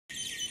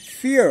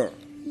Fear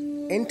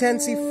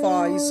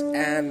intensifies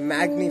and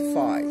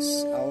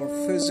magnifies our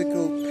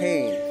physical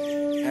pain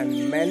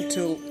and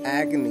mental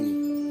agony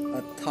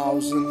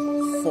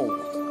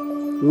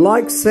 1,000-fold.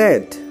 Like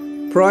said,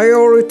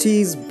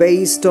 priorities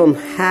based on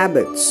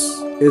habits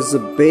is a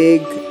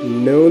big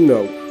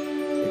no-no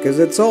because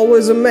it's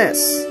always a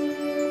mess.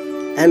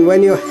 And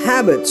when your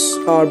habits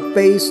are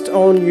based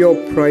on your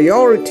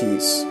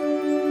priorities,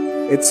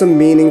 it's a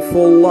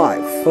meaningful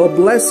life, a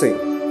blessing.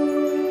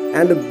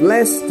 And a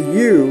blessed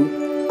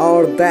you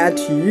are that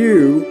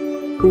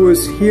you who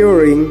is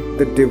hearing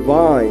the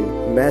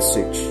divine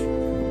message.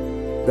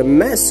 The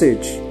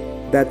message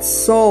that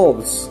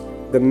solves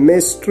the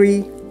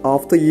mystery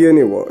of the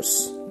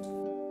universe.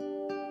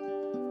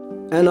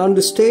 An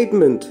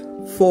understatement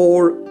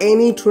for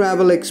any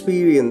travel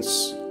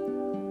experience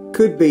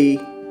could be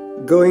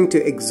going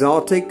to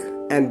exotic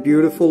and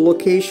beautiful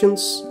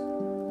locations,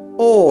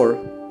 or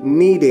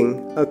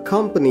needing a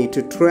company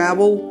to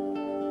travel,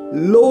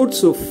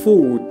 loads of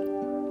food,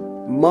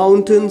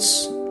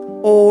 mountains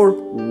or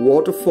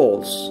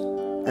waterfalls,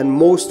 and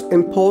most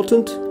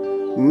important,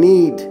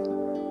 need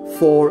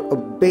for a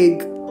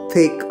big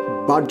thick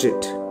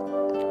budget.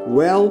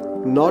 Well,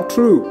 not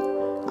true.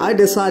 I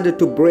decided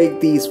to break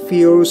these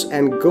fears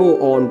and go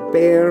on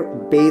bare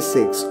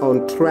basics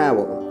on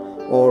travel,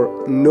 or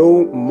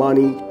no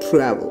money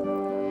travel.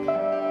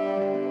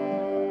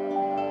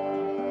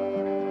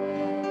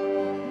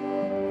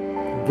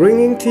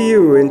 Bringing to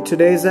you in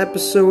today's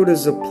episode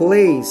is a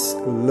place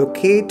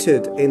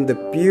located in the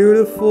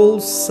beautiful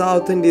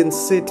South Indian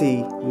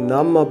city,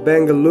 Namma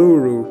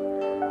Bangalore,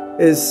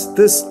 is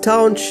this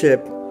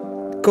township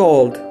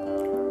called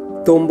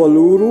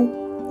Domlur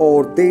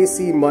or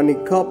Desi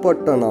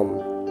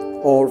Manikapattanam,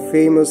 or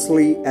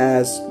famously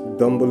as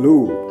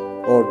Domlur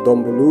or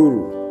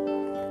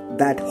Domluru,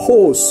 that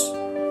hosts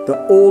the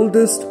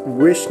oldest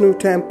Vishnu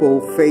temple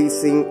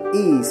facing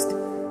east,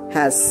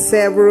 has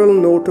several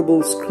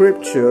notable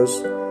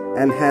scriptures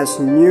and has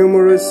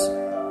numerous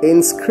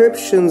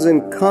inscriptions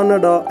in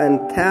Kannada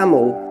and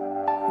Tamil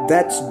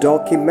that's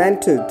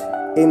documented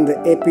in the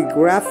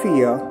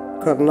Epigraphia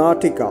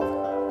Karnataka,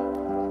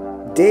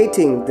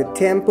 dating the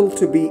temple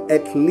to be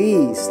at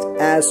least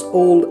as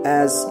old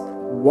as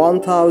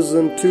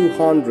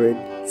 1200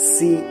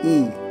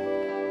 CE,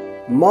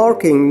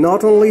 marking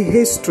not only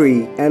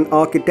history and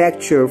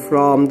architecture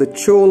from the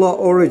Chola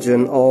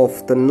origin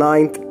of the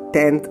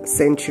 9th-10th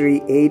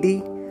century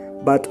AD,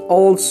 but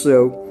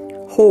also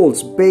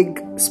holds big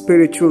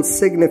spiritual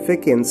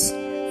significance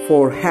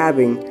for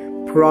having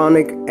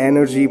pranic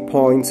energy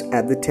points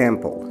at the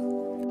temple.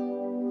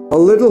 A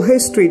little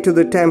history to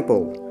the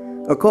temple.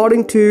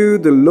 According to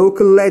the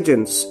local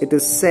legends, it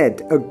is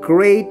said a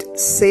great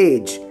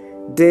sage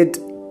did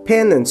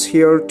penance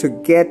here to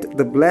get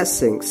the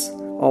blessings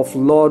of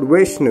Lord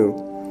Vishnu,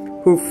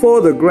 who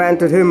further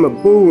granted him a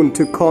boon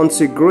to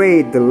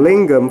consecrate the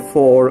lingam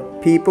for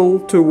people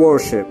to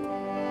worship.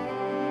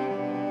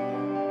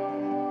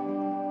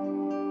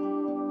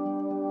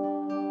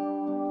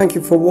 Thank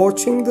you for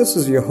watching. This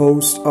is your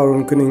host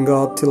Arun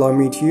Kuninga. Till I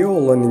meet you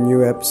all in a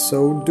new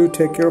episode, do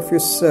take care of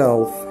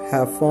yourself,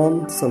 have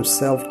fun, some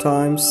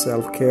self-time,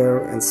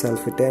 self-care and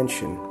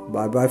self-attention.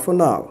 Bye bye for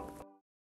now.